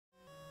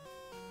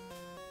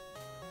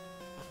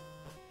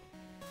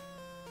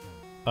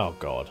Oh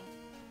god.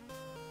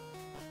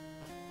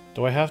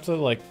 Do I have to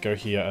like go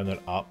here and then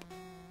up?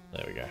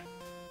 There we go.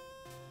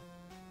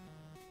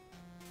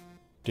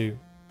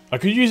 I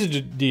could use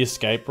the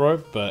escape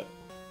rope, but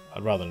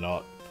I'd rather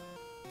not.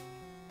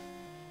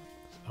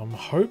 I'm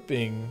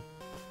hoping...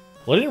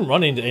 Well, I didn't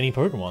run into any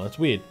Pokemon, that's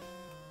weird.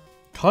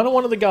 Kinda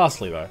wanted the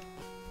Ghastly though.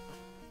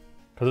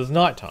 Because it's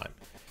nighttime.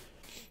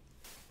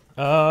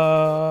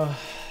 Where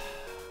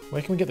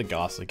can we get the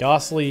Ghastly?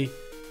 Ghastly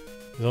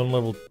is on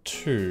level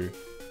 2.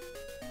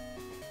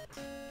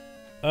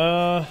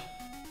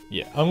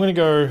 Yeah, I'm gonna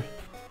go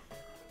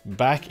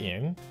back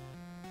in.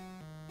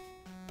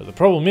 But the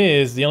problem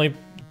is, the only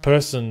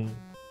person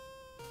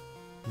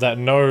that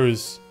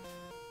knows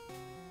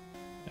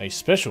a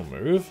special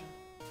move...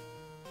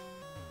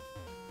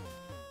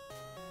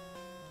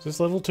 Is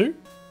this level 2?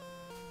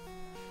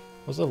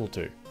 What's level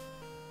 2?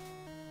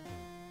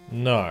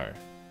 No.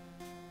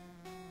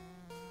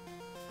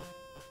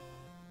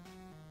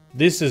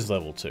 This is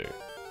level 2.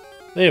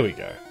 There we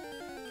go.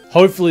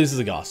 Hopefully this is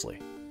a Ghastly.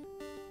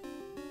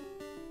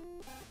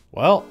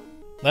 Well,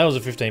 that was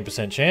a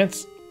 15%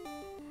 chance.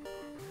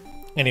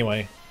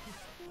 Anyway,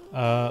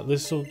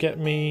 this will get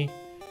me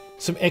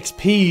some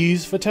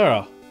XPs for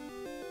Terra.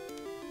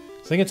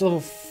 I think it's level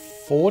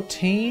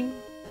 14?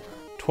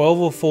 12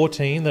 or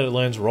 14 that it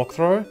learns Rock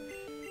Throw.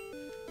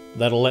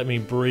 That'll let me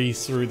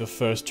breeze through the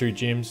first 2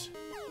 gyms.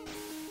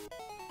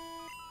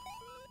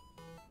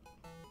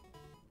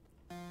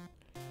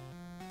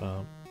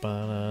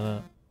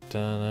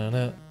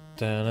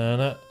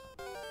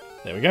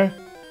 There we go.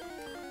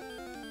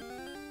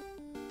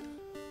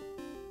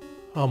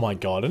 Oh my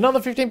god, another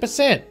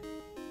 15%!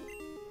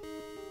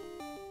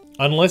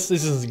 Unless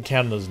this isn't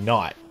counted as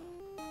night.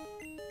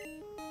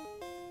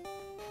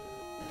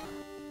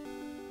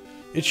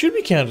 It should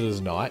be counted as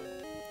night.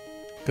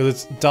 Because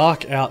it's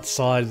dark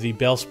outside the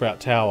Bellsprout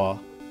Tower.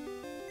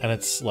 And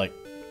it's like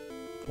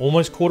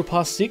almost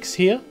 6:15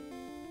 here.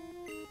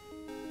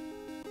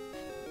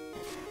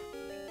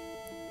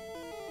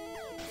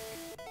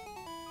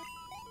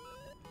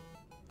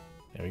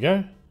 There we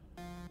go.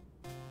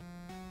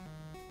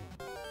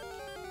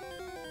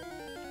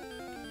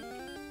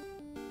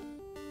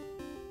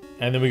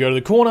 And then we go to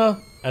the corner,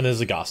 and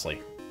there's a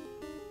Ghastly.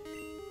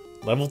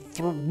 Level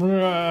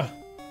 3.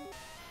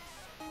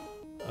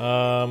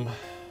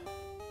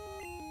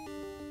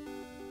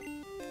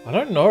 I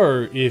don't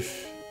know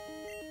if...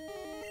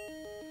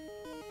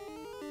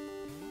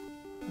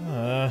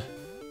 I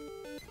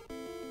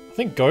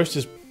think Ghost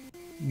is...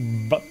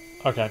 But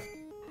okay.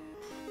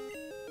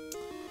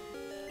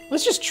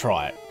 Let's just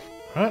try it.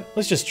 Alright,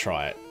 let's just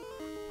try it.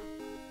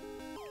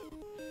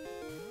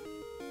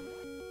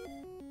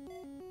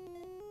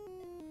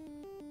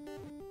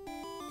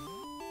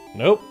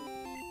 Nope.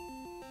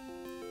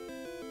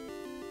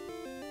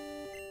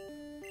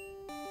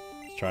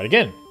 Let's try it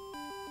again.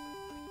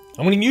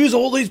 I'm gonna use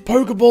all these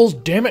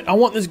Pokeballs, damn it! I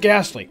want this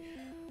Ghastly.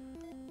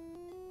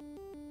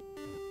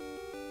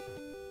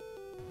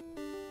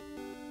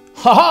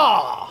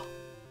 Haha!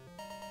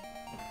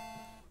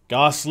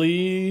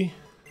 Ghastly.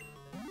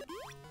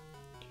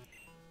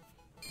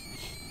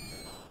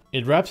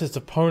 It wraps its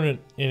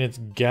opponent in its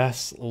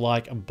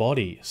gas-like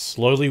body,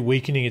 slowly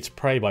weakening its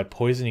prey by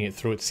poisoning it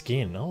through its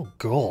skin. Oh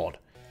god.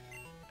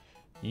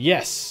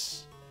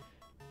 Yes.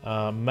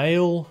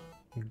 Male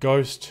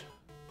Ghost.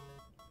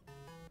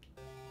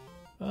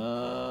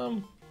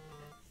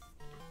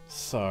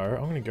 So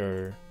I'm gonna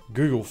go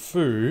Google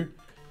Foo.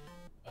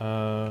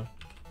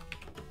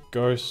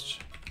 Ghost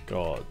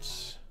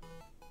Gods.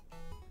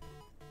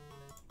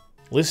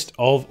 List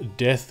of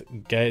death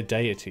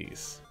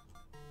deities.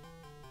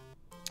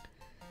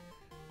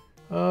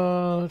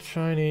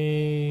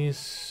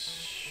 Chinese.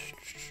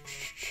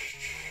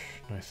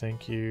 No,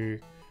 thank you.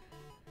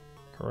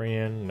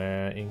 Korean,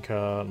 nah.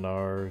 Inca,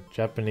 no.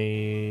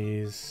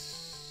 Japanese.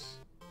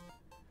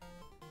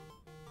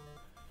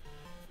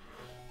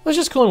 Let's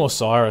just call him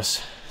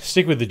Osiris.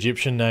 Stick with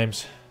Egyptian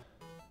names.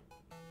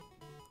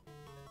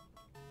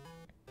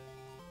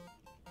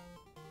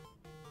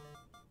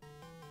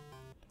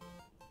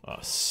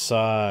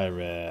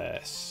 Osiris.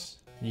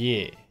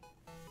 Yeah.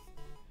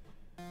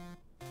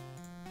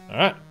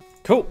 Alright,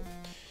 cool.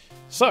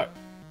 So,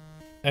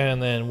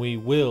 and then we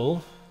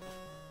will,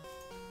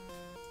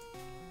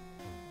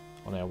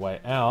 on our way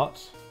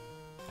out,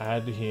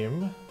 add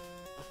him.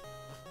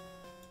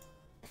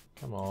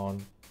 Come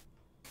on.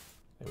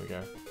 There we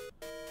go.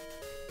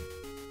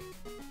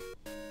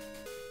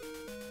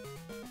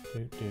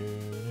 And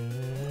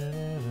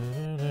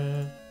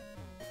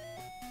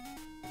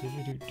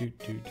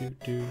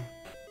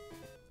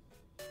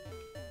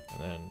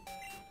then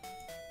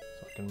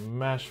so I can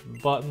mash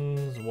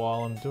buttons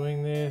while I'm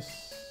doing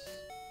this.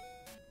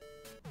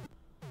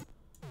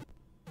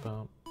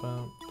 Bump,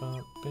 bump,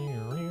 bump,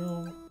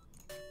 real.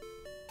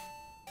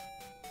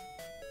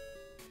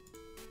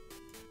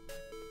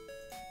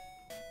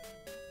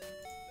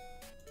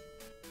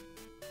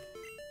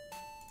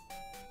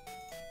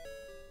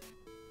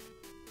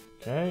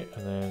 Okay,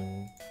 and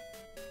then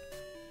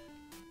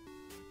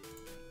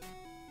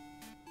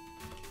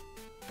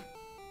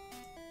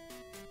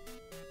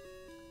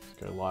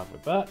alive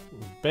with that.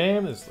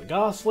 Bam, there's the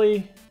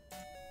Ghastly.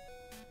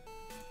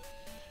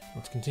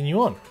 Let's continue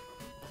on.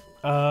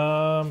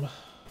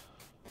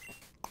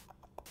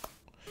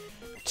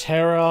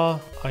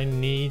 Terra, I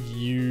need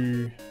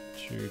you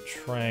to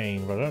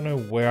train, but I don't know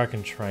where I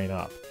can train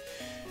up.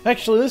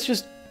 Actually, let's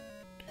just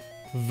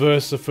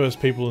verse the first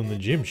people in the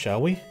gym,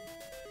 shall we?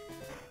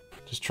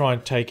 Just try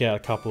and take out a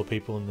couple of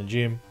people in the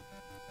gym.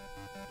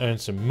 Earn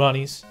some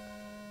monies.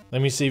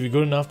 Let me see if you're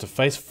good enough to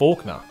face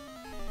Falkner.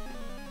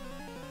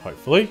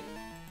 Hopefully.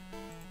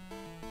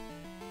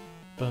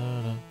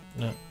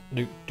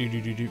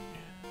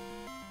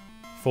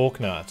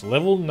 Falkner, it's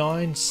level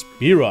 9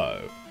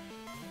 Spearow.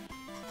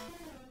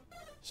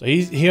 So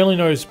he only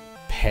knows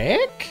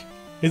Peck?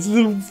 His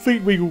little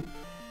feet wiggle.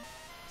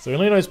 So he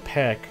only knows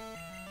Peck.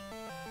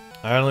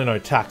 I only know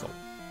Tackle.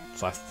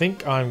 So I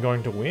think I'm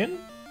going to win.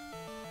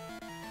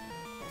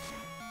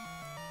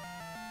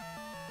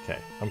 Okay,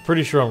 I'm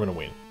pretty sure I'm going to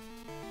win.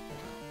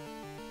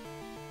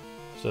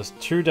 So that's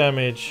 2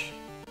 damage.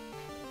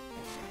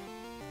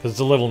 Because it's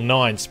a level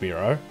 9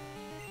 Spearow.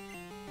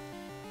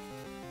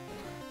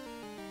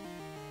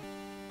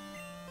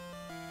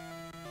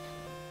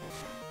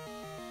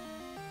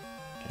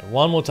 Okay,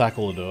 1 more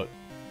tackle to do it.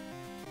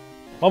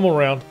 1 more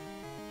round.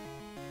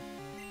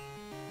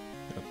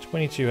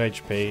 22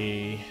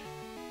 HP.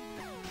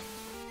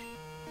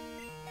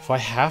 If I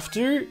have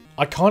to,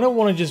 I kind of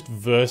want to just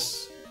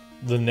verse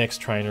the next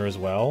trainer as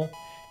well.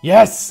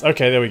 Yes!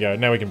 Okay, there we go.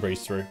 Now we can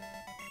breeze through.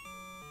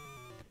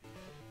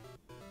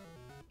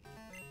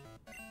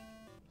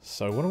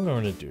 So what I'm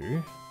going to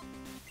do,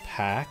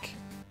 pack,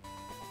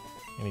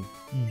 I'm going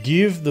to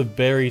give the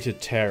berry to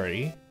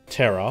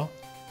Terra,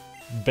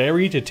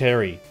 berry to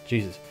Terry,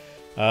 Jesus,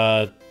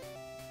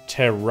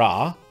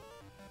 Terra,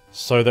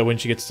 so that when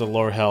she gets to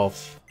low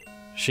health,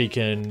 she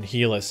can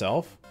heal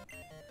herself.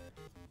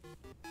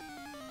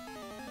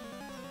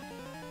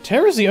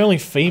 Terra's the only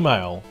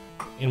female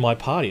in my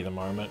party at the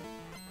moment,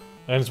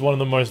 and it's one of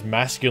the most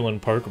masculine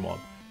Pokemon.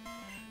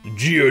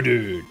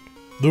 Geodude,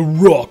 the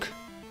rock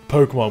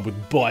Pokemon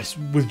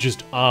with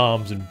just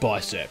arms and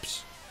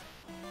biceps.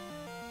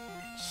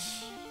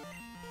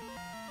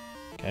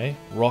 Okay,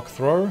 rock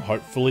throw.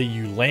 Hopefully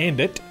you land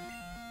it.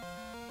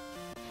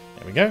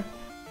 There we go.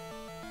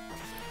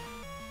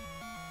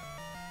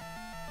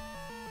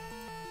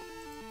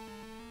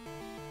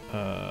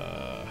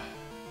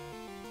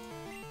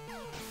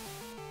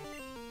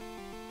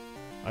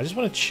 I just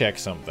want to check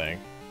something.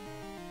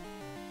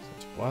 So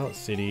it's Violet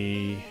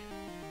City.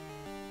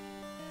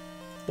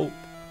 Oh.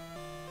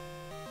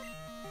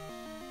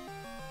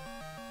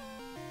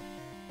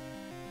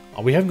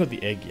 Oh, we haven't got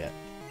the egg yet.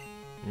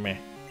 Meh.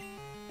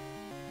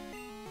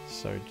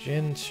 So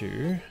Gen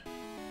 2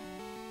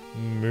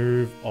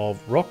 move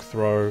of Rock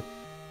Throw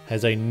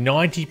has a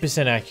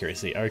 90%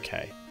 accuracy.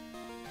 Okay.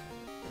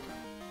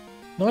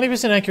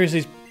 90% accuracy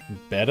is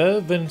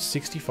better than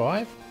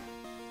 65?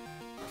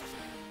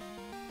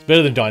 It's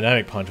better than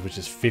Dynamic Punch, which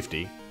is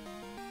 50.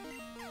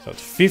 So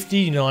it's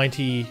 50,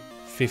 90,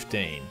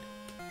 15.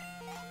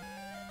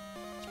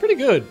 It's pretty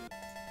good.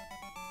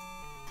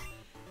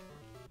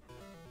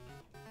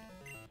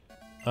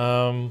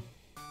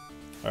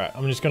 Alright,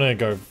 I'm just gonna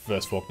go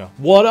versus Falkner.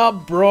 What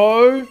up,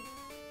 bro?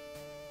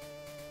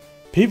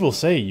 People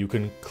say you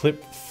can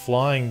clip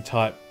flying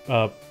type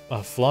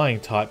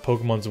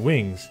Pokemon's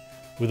wings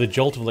with a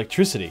jolt of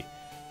electricity.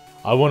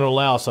 I won't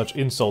allow such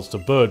insults to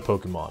bird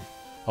Pokemon.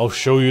 I'll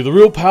show you the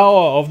real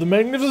power of the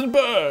magnificent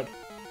bird.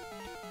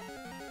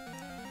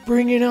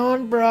 Bring it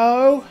on,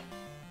 bro.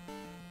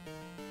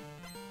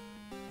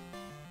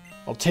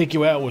 I'll take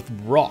you out with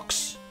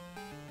rocks.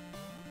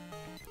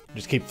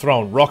 Just keep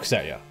throwing rocks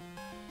at you.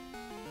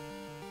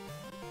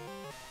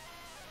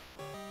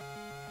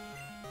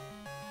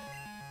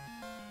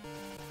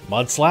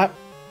 Mud Slap?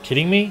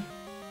 Kidding me?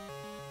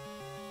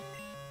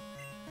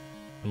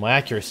 And my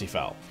accuracy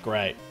fell.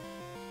 Great.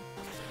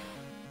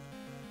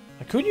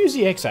 I could use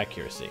the X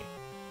accuracy.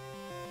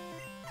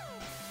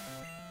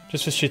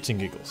 Just for shits and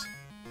giggles.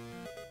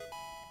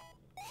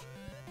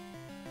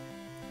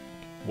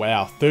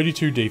 Wow,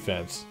 32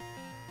 defense.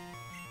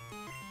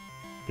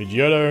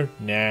 Pidgeotto?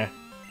 Nah.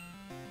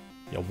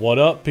 Yeah, what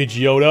up,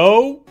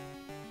 Pidgeotto?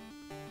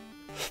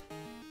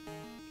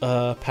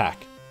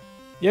 Pack.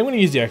 Yeah, I'm gonna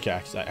use the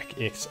X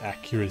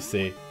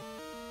accuracy.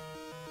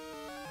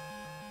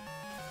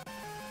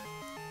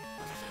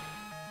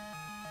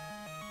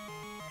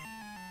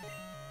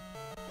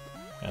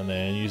 And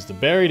then use the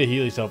berry to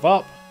heal yourself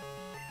up.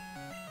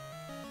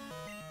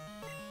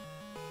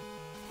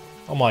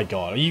 Oh my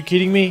god, are you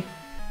kidding me?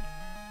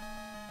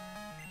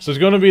 So it's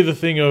gonna be the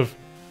thing of...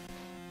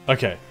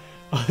 Okay.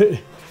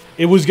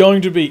 It was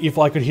going to be if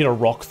I could hit a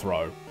rock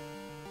throw.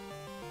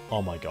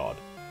 Oh my god.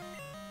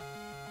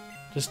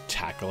 Just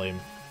tackle him.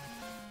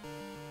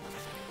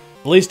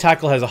 At least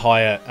tackle has a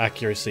higher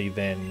accuracy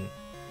than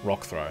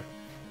rock throw.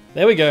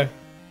 There we go.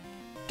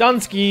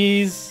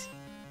 Dunskies!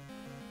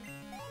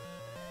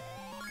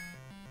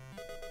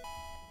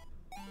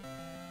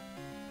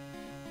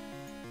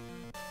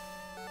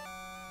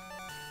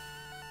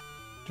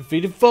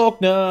 Defeated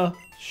Falkner!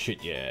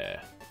 Shit,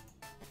 yeah.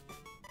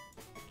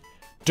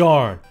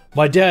 Darn,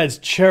 my dad's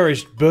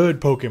cherished bird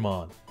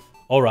Pokemon.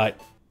 Alright,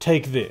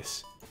 take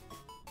this.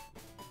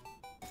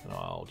 And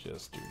I'll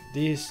just do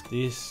this,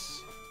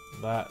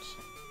 that.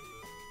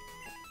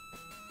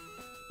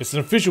 It's an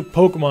official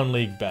Pokemon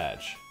League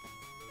badge.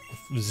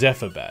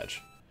 Zephyr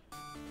badge.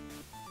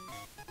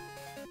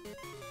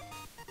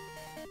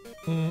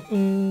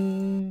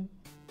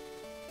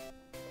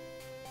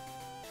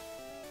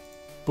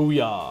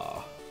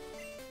 Booyah.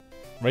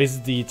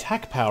 Raises the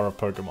attack power of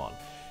Pokemon.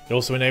 It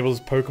also enables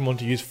Pokemon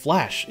to use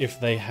Flash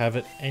if they have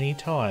it any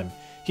time.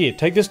 Here,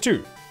 take this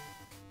too.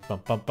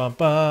 Bum, bum, bum,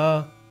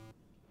 bum.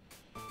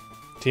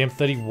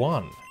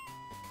 TM31.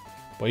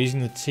 By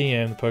using the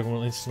TM, the Pokemon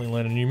will instantly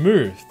learn a new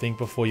move. Think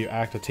before you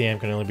act. The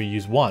TM can only be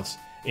used once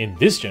in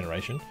this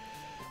generation.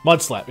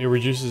 Mud Slap. It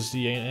reduces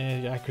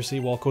the accuracy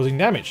while causing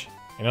damage.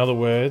 In other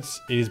words,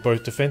 it is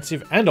both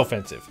defensive and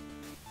offensive.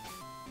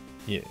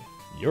 Yeah,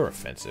 you're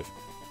offensive.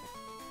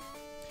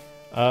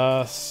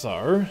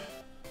 So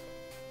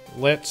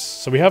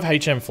we have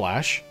HM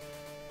Flash.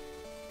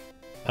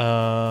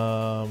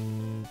 Sorry,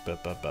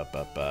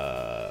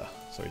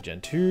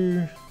 Gen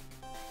 2.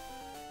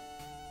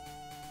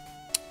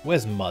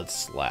 Where's Mud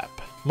Slap?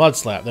 Mud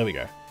Slap, there we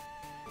go.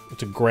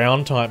 It's a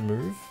ground type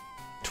move.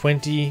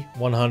 20,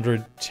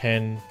 100,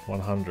 10,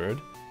 100.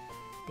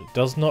 But it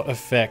does not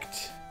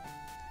affect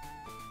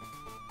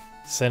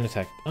Sand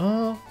Attack.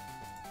 We're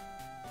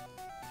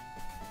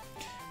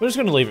just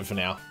going to leave it for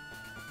now.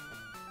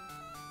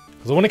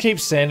 Because I want to keep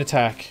Sand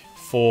Attack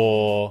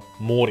for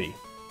Morty.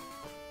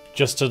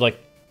 Just to, like,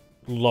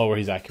 lower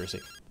his accuracy.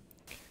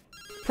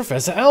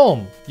 Professor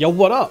Elm! Yo,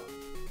 what up?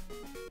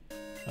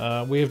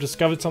 We have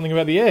discovered something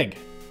about the egg.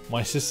 My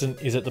assistant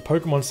is at the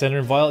Pokemon Center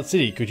in Violet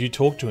City. Could you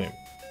talk to him?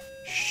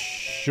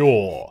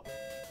 Sure.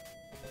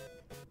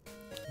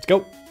 Let's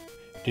go.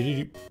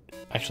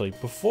 Actually,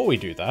 before we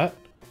do that,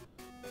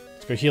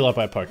 let's go heal up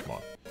our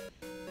Pokemon.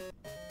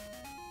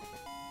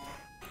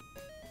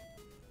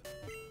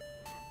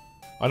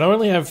 I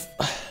only have...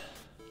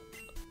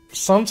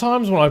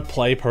 Sometimes when I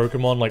play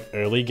Pokemon, like,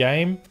 early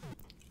game,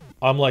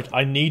 I'm like,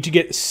 I need to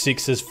get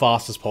 6 as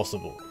fast as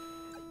possible.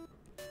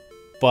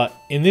 But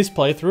in this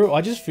playthrough,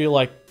 I just feel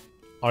like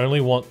I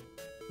only want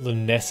the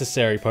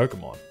necessary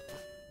Pokemon.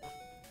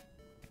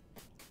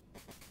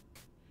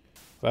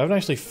 I haven't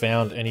actually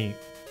found any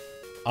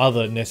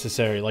other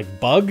necessary, like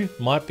Bug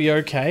might be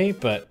okay,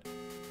 but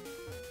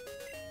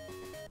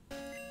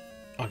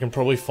I can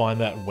probably find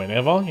that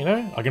whenever, you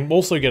know? I can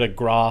also get a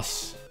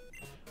grass,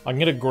 I can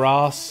get a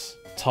grass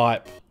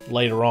type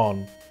later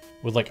on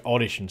with like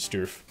Oddish and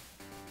stuff.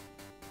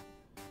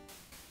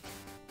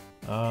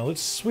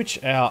 Let's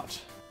switch out.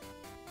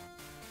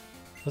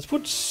 Let's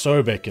put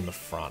Sobek in the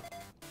front.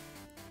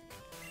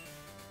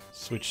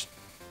 Switch.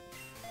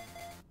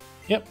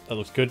 Yep, that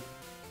looks good.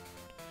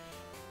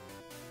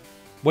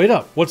 Wait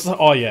up, what's the...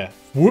 Oh yeah,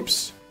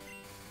 whoops.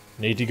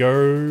 Need to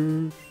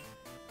go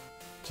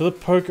to the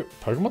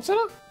Pokemon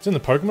Center? It's in the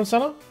Pokemon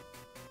Center?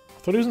 I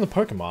thought he was in the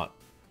Pokemart.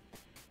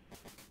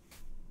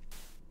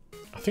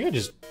 I think I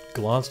just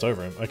glanced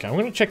over him. Okay, I'm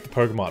gonna check the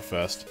Pokemart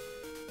first.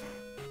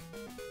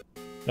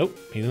 Nope,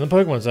 he's in the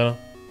Pokemon Center.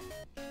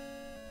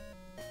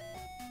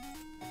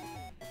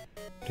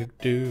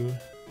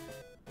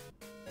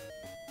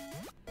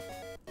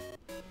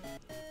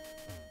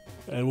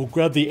 And we'll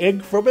grab the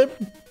egg from him.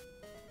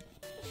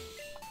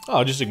 Oh,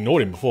 I just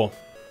ignored him before.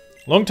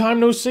 Long time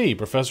no see.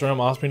 Professor M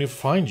asked me to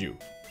find you.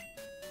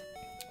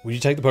 Would you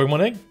take the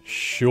Pokemon egg?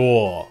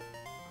 Sure.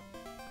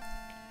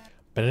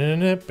 Right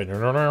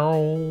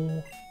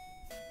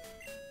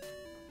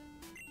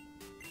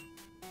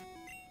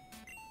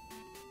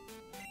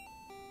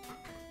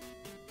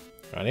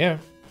here.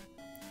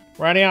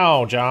 Right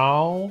here,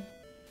 Joe.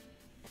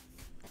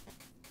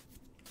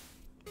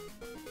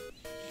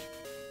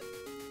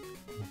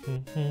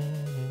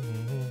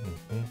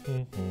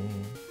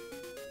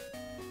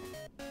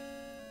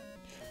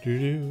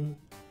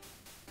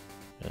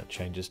 That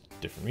changes to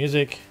different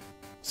music.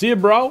 See ya,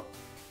 bro.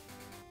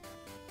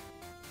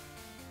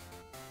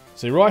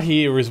 See, right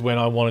here is when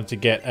I wanted to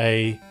get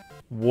a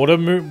water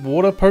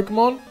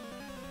Pokemon.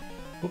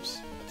 Oops,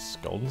 it's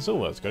gold and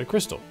silver. Let's go to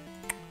crystal.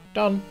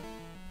 Done.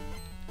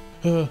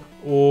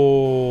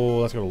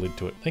 Oh, that's got a lid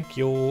to it. Thank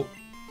you.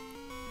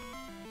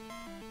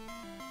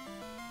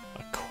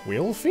 A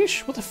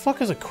quillfish? What the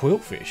fuck is a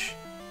quillfish?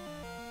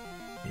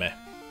 Meh.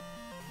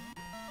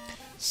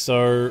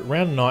 So,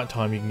 around night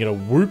time you can get a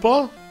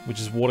Wooper, which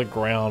is water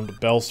ground,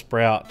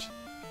 Bellsprout,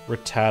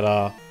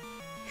 Rattata,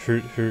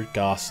 Hoot Hoot,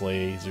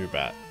 Ghastly,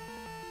 Zubat.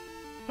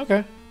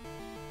 Okay.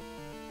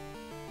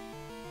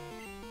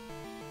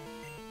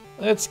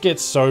 Let's get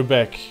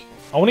Sobek.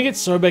 I want to get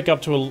Sobek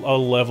up to a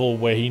level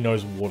where he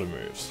knows water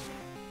moves.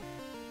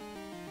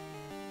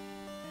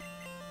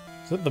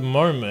 So at the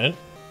moment...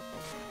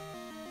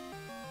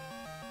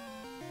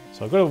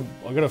 So I've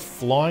got a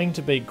flying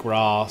to beat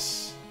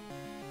grass.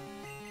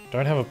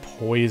 Don't have a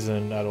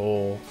poison at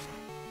all.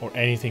 Or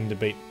anything to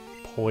beat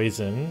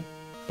poison.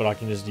 But I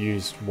can just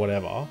use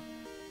whatever.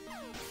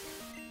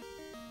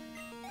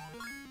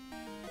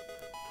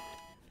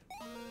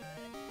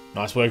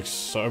 Nice work,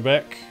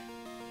 Sobek.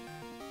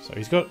 So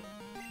he's got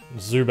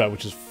Zubat,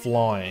 which is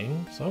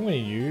flying. So I'm going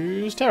to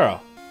use Terra.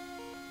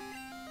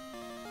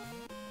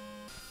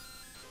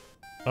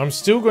 I'm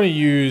still going to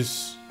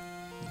use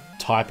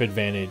type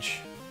advantage.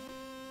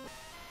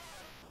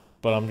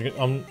 But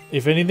I'm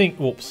if anything,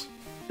 whoops.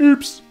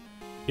 Oops.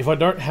 If I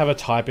don't have a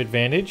type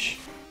advantage,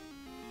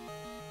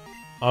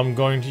 I'm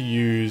going to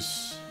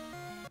use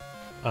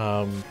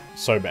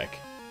Sobek.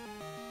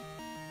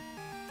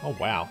 Oh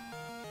wow.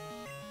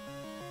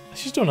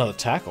 Let's just do another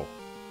tackle.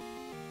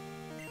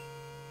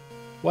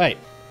 Wait,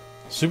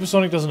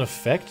 Supersonic doesn't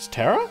affect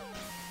Terra?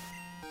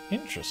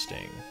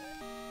 Interesting.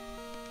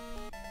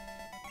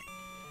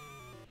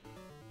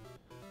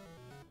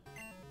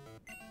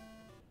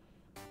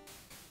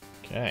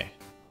 Okay,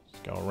 let's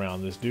go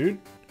around this dude.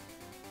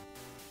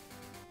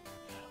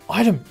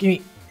 Item,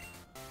 gimme!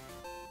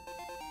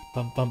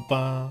 Bum bum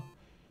bum.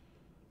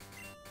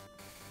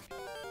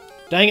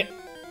 Dang it!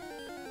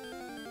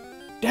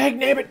 Dang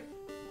nabbit!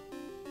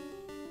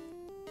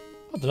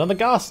 That's another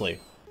Ghastly.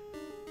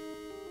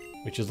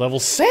 Which is level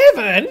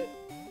 7?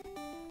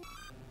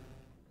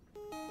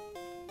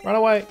 Run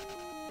away.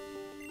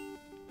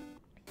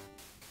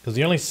 Because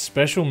the only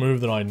special move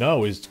that I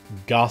know is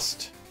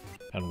Gust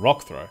and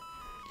Rock Throw.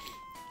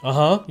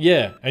 Uh-huh,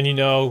 yeah. And you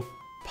know,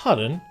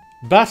 pardon,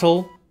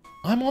 battle,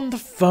 I'm on the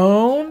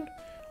phone?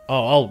 Oh,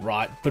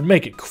 alright, but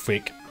make it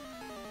quick.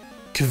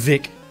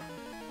 Kvick.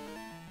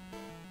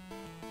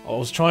 I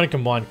was trying to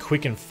combine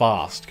quick and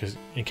fast, because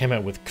it came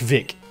out with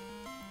Kvick.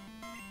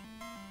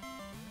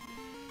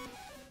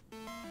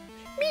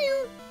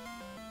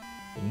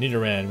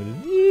 Nidoran with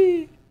a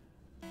yee.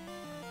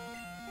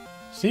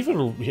 See if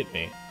it'll hit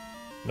me.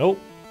 Nope.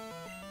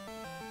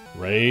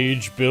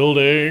 Rage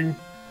building.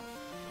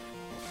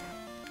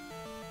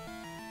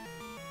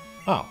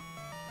 Oh.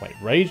 Wait,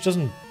 Rage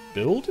doesn't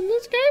build in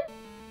this game?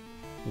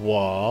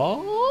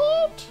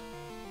 What?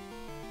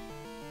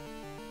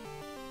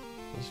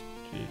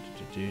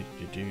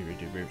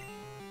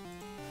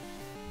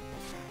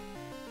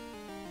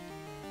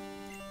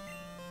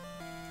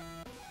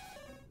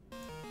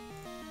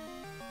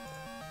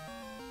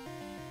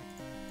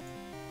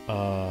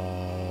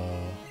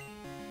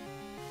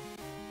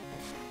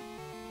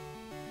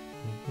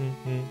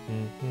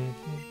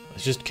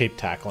 Let's just keep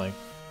tackling.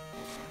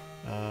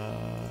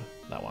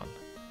 That one.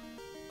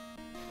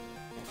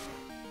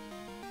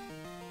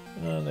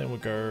 And then we'll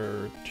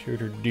go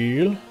tutor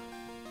deal.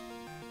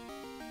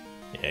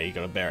 Yeah, you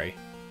got a berry.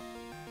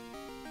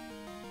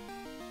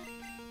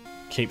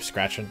 Keep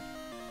scratching.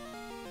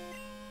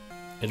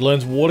 It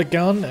learns Water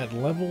Gun at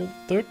level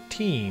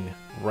 13.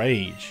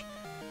 Rage.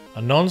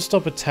 A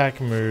non-stop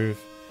attack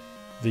move.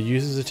 The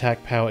user's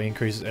attack power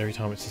increases every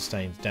time it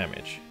sustains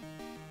damage.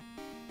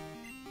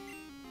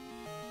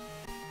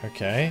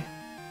 Okay.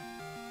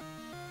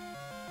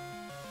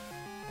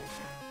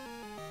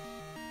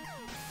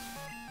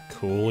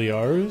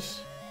 Coolios.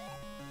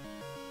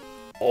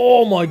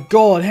 Oh my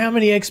god, how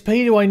many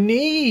XP do I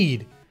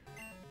need?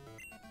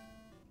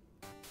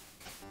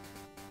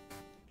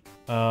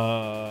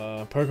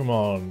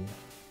 Pokemon.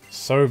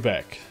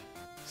 Sobek.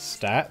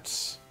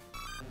 Stats.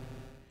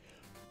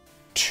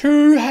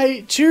 2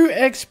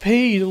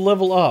 XP to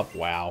level up.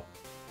 Wow.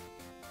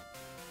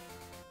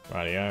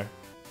 Rightio.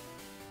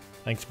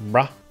 Thanks,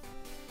 bruh.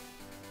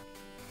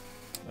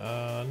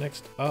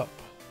 Next up.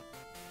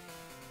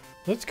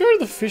 Let's go to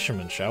the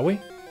fisherman, shall we?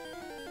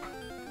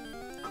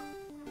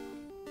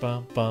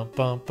 Bum bum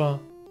bum bum.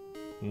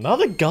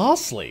 Another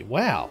Ghastly.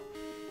 Wow.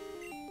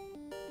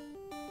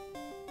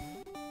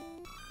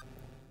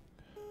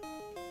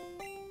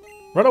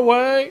 Run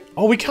away!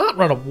 Oh, we can't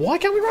run away. Why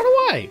can't we run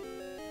away?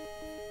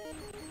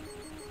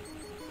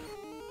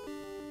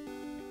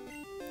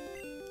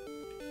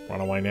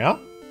 Run away now?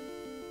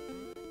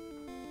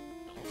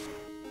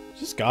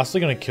 Is this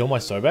Ghastly gonna kill my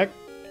Sobek?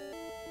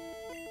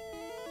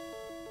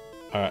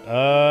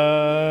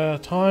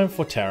 Alright, time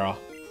for Terra.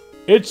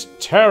 It's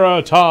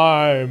Terra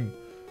time!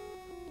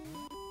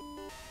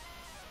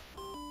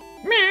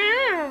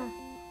 Meow!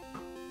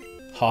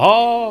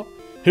 Haha!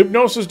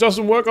 Hypnosis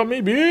doesn't work on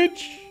me,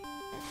 bitch!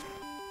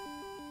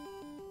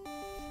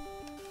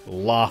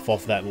 Laugh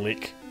off that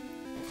lick.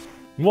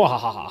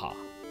 Mwahahaha.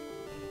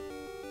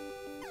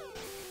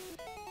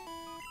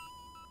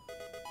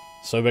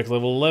 Sobek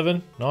level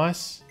 11,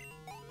 nice.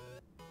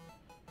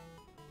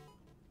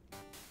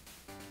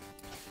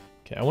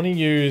 Okay, I want to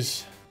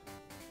use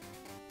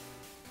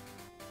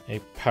a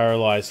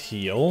paralyze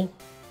heal.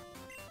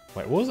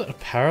 Wait, what was it? A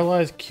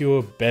paralyze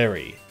cure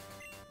berry.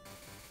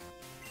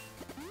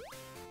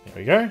 There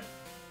we go.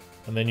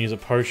 And then use a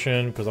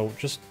potion because I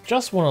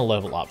just want to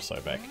level up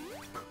Sobek.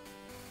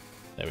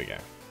 There we go.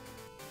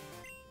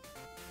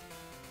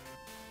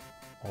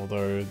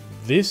 Although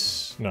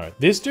this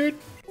dude?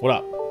 What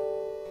up?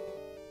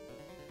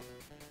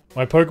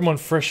 My Pokemon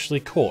freshly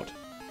caught.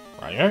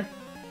 Rightio.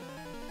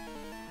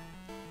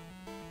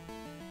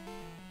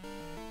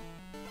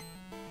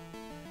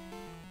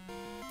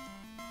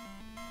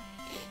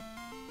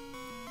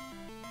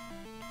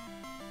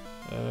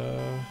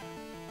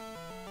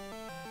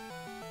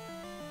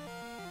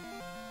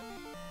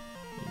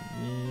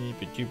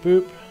 You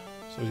boop.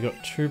 So we've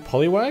got 2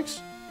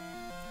 Poliwags.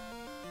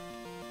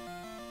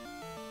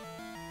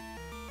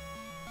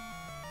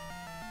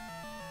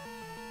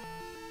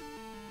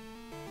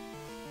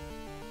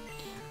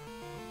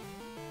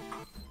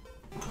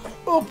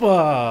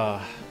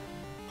 Opa!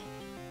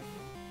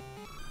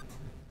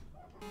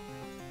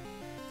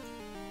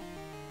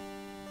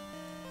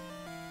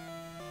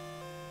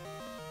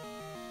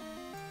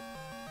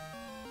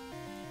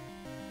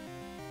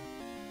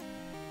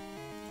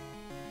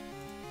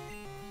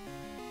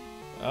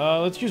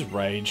 Let's use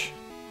Rage.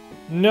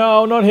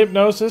 No, not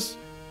Hypnosis.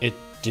 It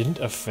didn't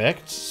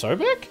affect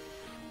Sobek?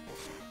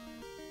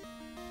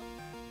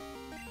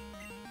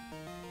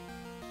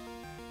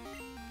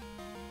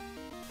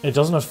 It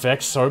doesn't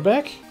affect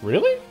Sobek?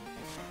 Really?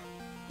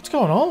 What's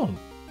going on?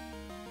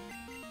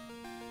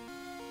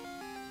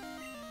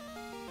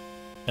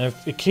 And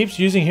it keeps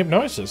using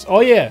Hypnosis.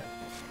 Oh yeah.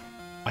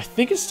 I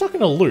think it's stuck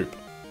in a loop.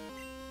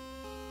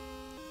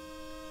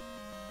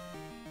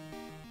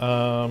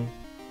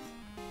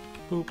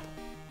 Boop.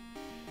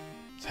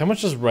 So how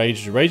much does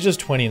Rage do? Rage does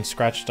 20 and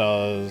Scratch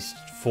does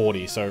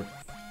 40, so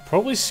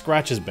probably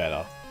Scratch is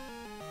better.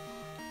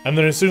 And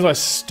then as soon as I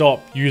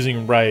stop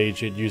using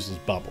Rage, it uses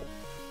Bubble.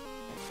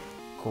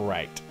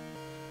 Great.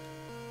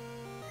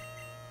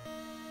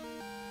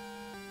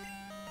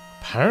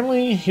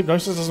 Apparently,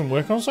 Hypnosis doesn't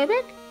work on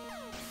Sobek?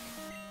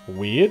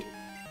 Weird.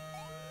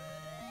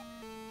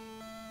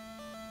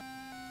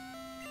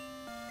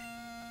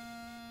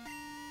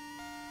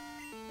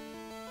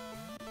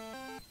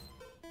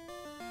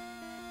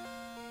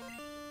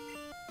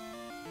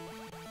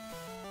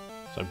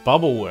 So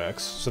Bubble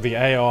works, so the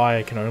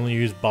AI can only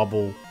use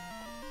Bubble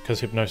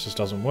because Hypnosis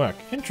doesn't work.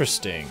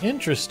 Interesting,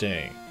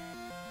 interesting.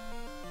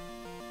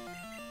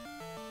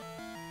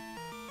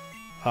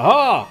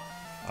 Haha!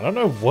 I don't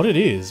know what it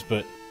is,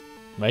 but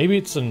maybe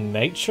it's a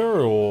nature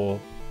or...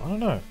 I don't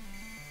know.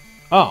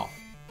 Oh,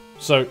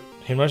 so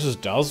Hypnosis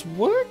does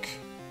work?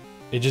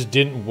 It just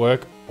didn't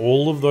work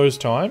all of those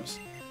times?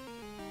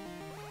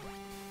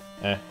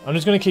 I'm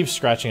just gonna keep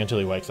scratching until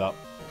he wakes up.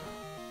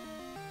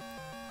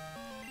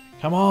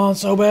 Come on,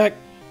 Sobek!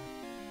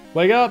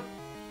 Wake up!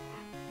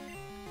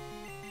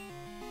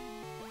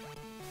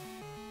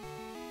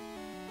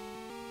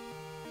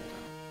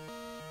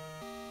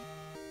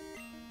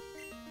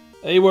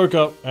 He woke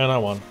up, and I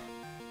won.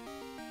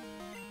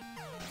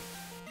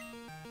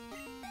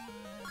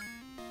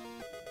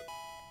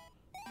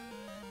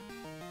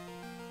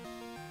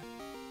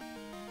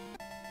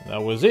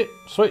 That was it.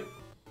 Sweet.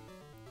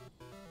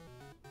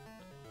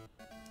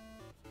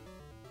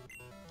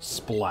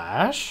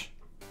 Splash?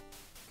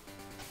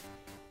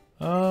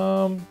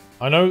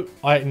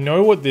 I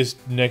know what this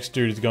next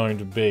dude is going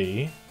to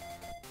be.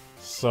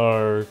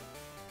 So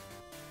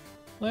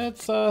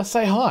let's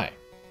say hi.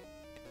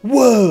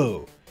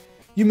 Whoa!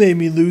 You made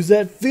me lose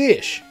that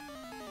fish.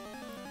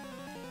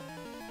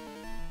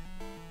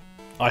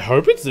 I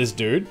hope it's this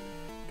dude,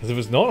 because if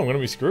it's not, I'm gonna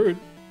be screwed.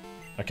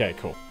 Okay,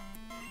 cool.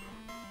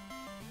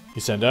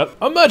 You send out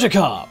a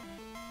Magikarp.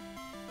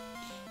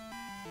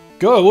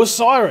 Go,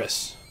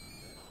 Osiris.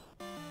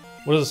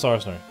 What does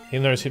Osiris know? He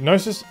knows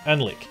Hypnosis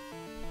and Lick.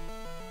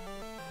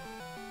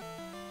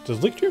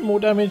 Does Lick do more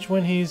damage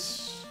when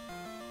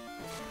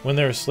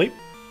they're asleep?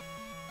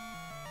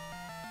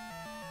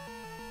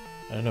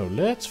 I don't know,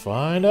 let's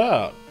find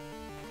out.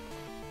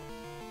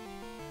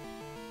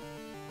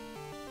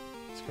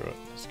 Screw it,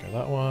 let's go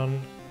that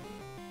one.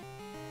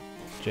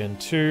 Gen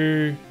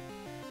 2.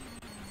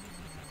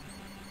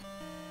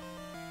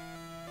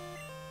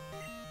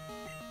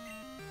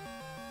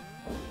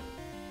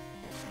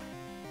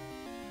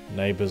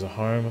 Neighbors are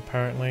home,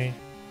 apparently.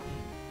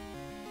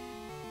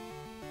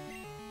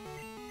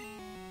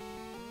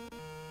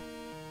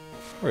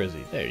 Where is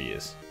he? There he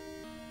is.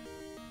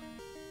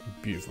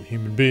 Beautiful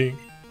human being.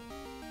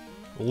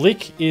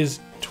 Lick is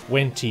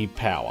 20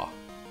 power.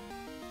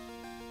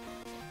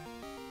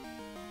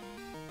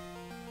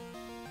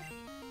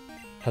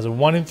 Has a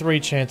 1 in 3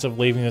 chance of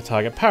leaving the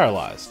target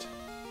paralyzed.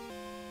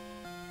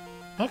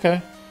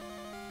 Okay.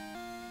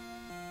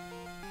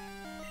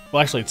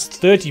 Well, actually, it's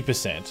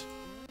 30%.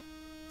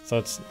 So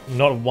it's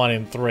not a 1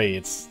 in 3,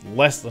 it's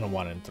less than a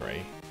 1 in 3.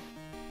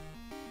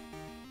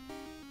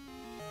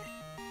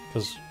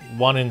 Because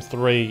 1 in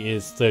 3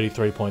 is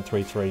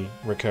 33.33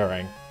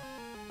 recurring.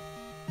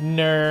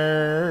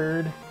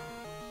 Nerd!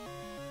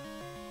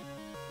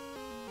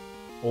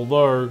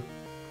 Although,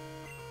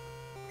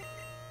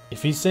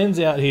 if he sends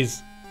out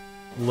his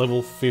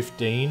level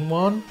 15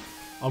 one,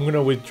 I'm going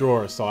to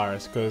withdraw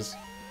Osiris because,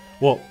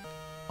 well,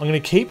 I'm going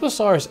to keep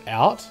Osiris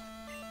out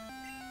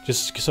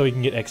just so he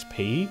can get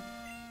XP.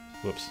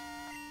 Whoops.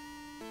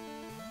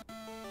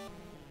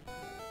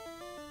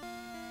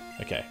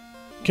 Okay.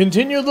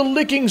 Continue the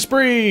licking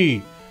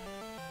spree!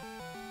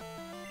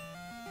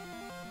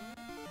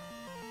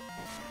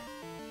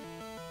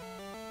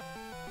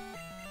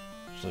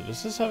 So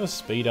does this have a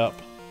speed up?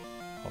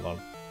 Hold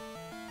on.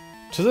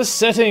 To the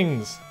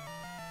settings!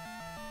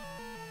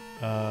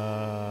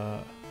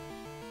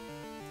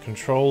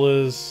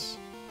 Controllers.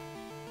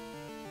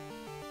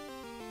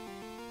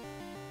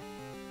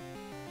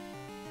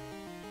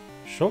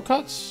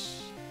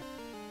 Shortcuts?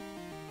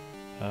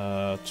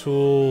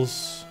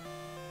 Tools.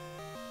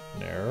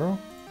 No.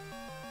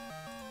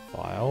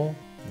 File.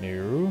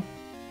 New.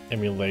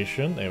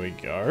 Emulation. There we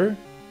go.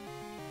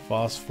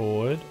 Fast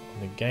forward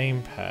on the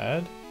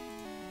gamepad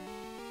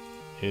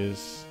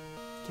is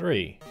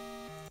 3.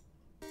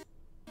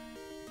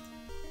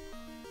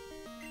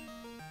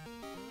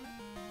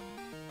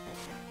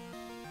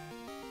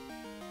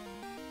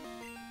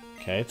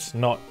 Okay, it's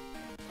not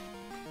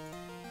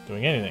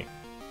doing anything.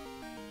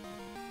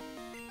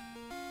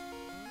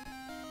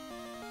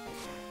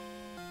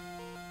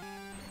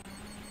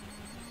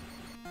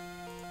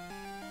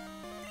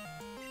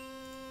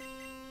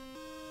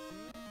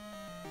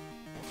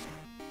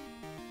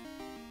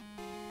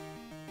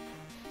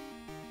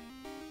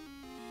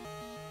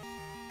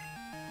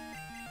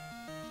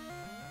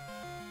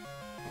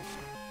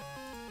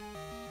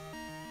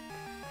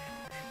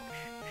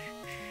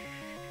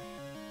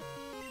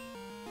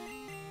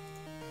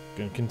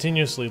 Gonna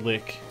continuously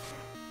lick.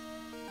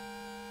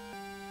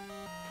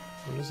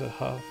 What is it?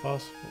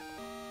 Fast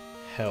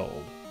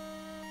held.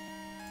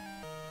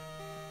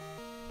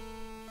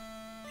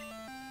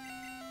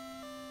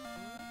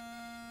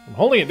 I'm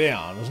holding it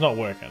down. It's not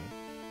working.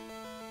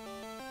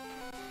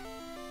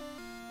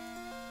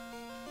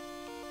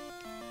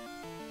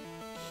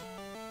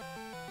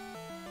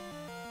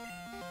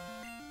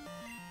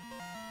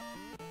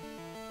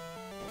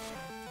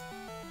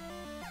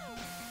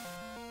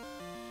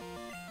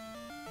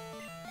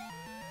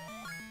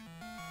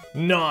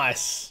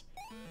 Nice!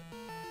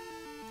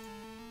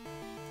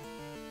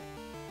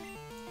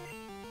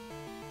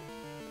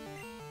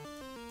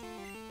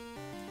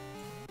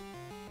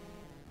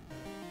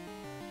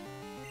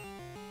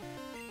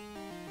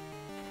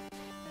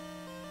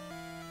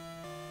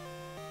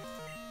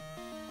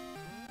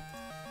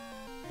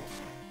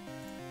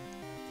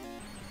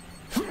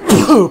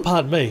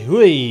 Pardon me.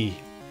 Whee!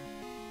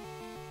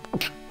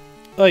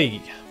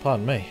 Hey,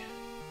 pardon me.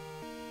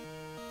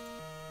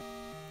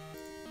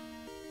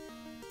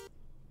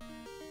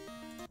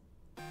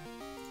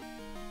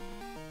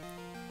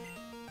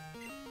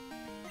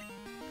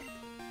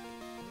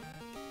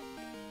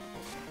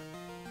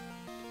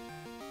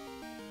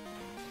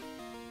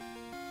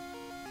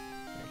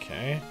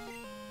 Okay.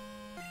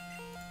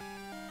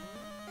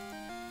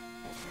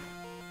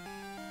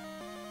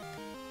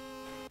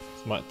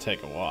 This might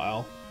take a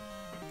while.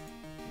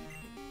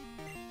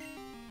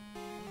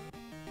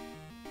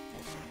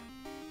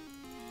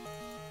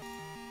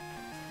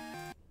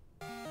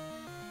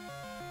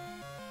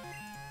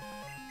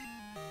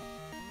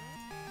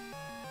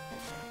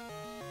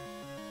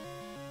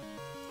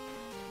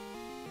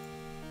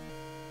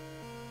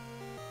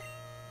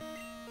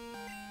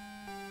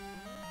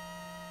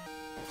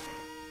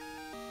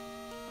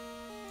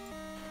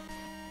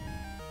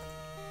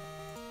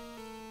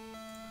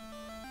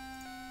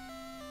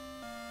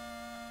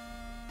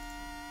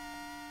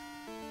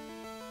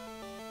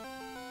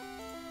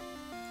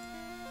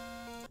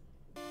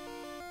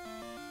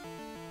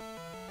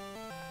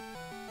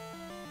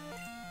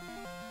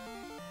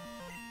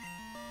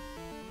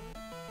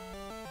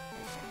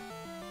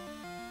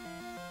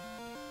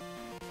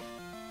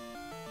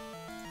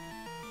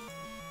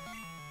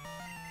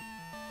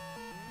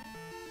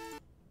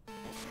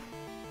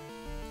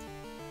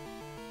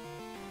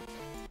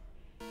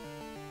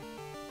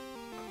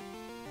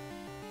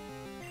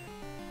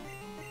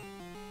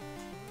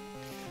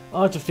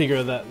 I'll have to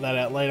figure that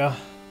out later.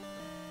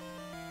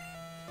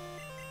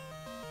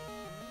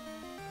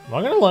 Am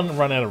I going to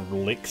run out of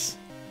licks?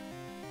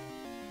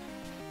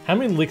 How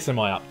many licks am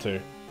I up to?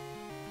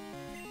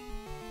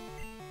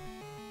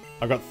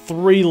 I've got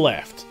 3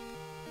 left.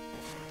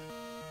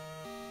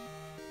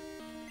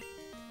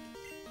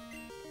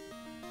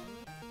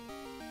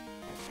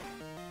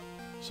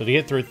 So to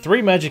get through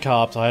 3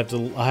 Magikarps, I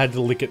had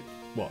to lick it,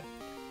 what?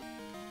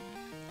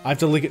 I have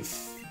to lick it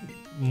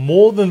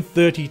more than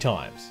 30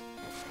 times.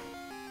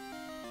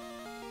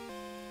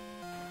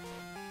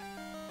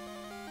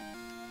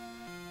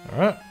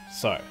 Alright,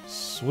 so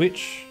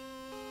switch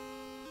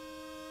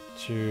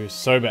to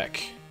Sobek,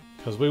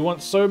 because we want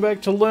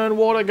Sobek to learn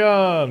Water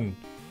Gun!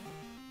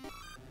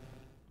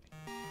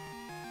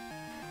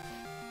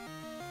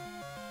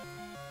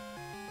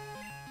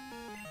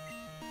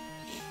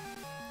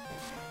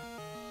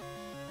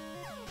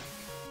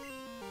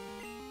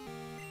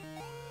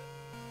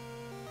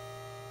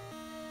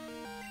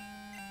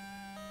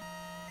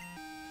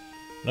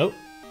 Nope.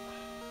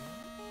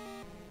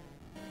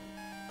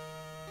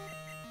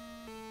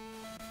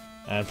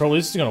 And probably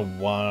this is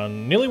gonna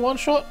nearly one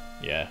shot?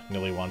 Yeah,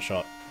 nearly one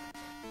shot.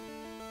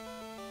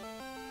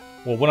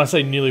 Well, when I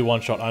say nearly one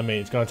shot, I mean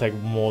it's gonna take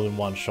more than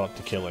one shot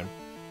to kill him.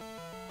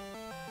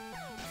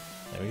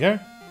 There we go.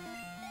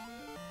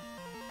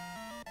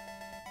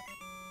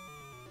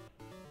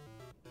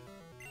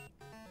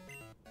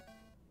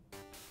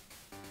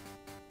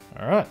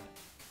 Alright.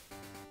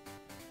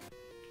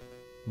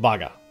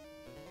 Bugger.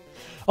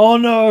 Oh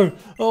no!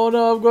 Oh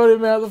no, I've got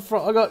him out the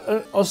front. I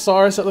got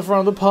Osiris at the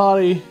front of the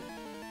party.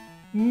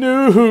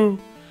 No!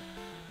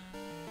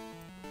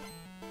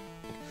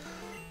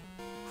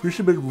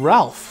 Fisherman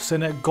Ralph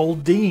sent out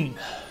Goldine.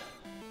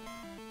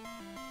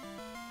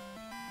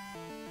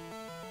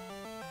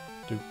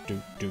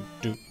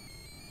 Do.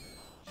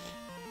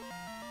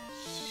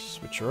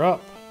 Switch her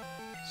up.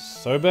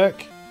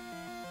 Sobek.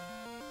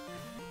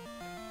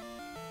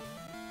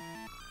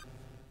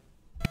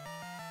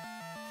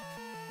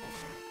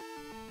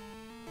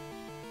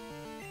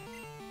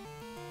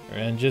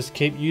 And just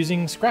keep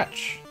using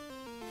Scratch.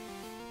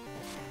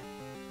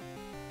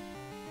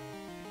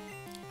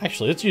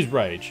 Actually, let's use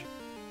Rage.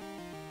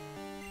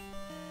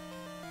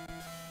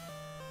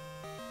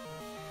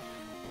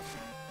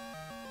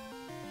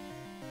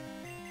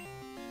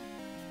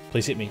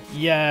 Please hit me.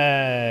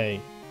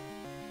 Yay!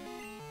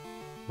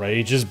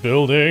 Rage is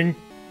building.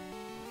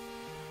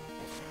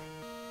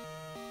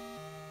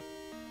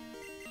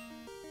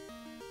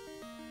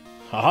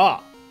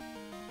 Haha!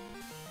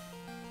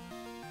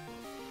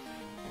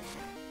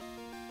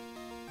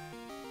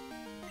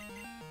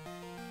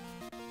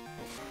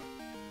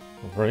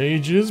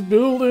 Rage is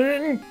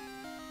building.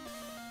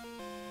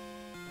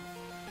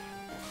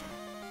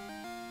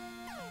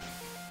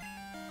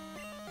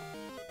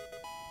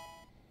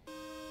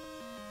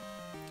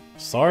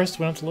 Cyrus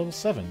went up to level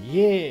 7.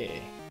 Yeah.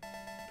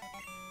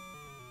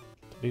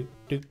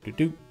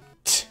 Do.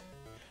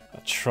 I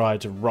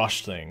tried to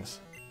rush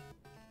things.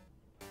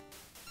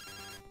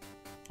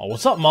 Oh,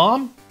 what's up,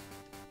 Mom?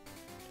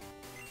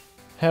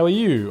 How are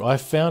you? I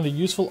found a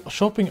useful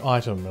shopping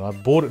item and I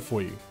bought it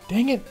for you.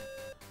 Dang it.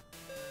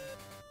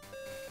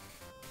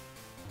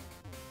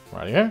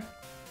 Rightio.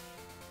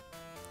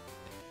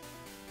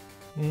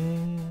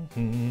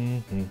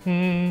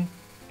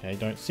 Okay,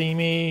 don't see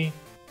me.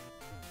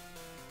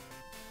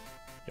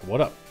 Yeah,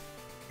 what up?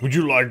 Would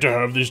you like to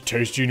have this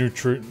tasty,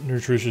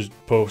 nutritious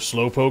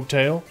slowpoke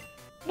tail?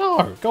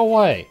 No, go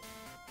away.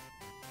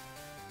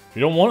 If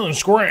you don't want it, then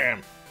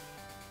scram.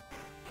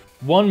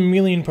 1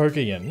 million poke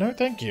yen. No,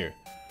 thank you.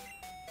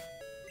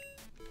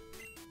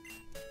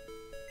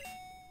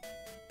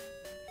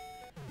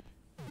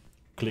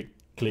 Click,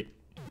 click.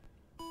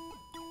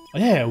 Oh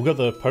yeah, we got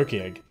the poke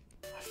egg.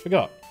 I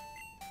forgot.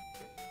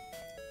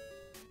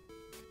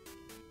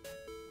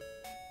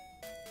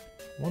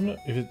 Wonder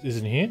if it is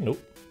in here? Nope.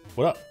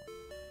 What up?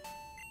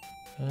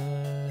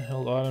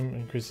 Held item,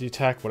 increase the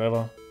attack,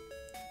 whatever.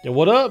 Yeah,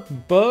 what up,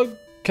 bug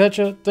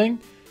catcher thing?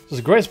 This is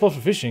a great spot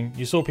for fishing.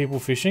 You saw people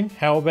fishing.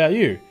 How about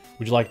you?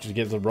 Would you like to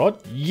get the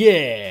rod?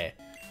 Yeah!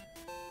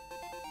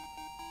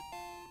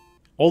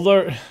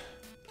 Although...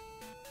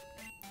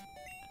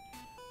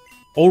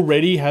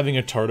 already having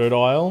a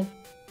Totodile,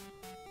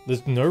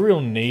 there's no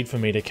real need for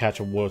me to catch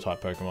a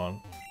water-type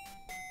Pokemon.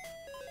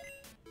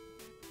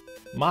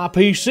 My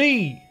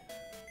PC!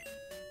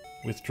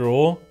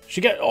 Withdraw.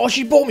 She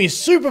bought me a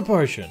super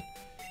potion!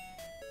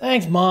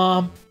 Thanks,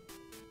 Mom!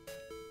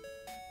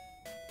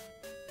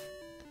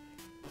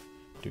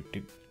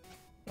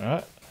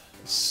 Alright.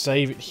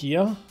 Save it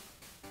here.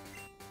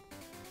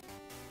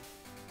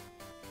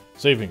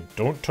 Saving.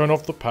 Don't turn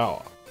off the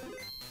power.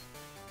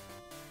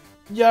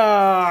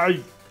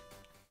 Yay!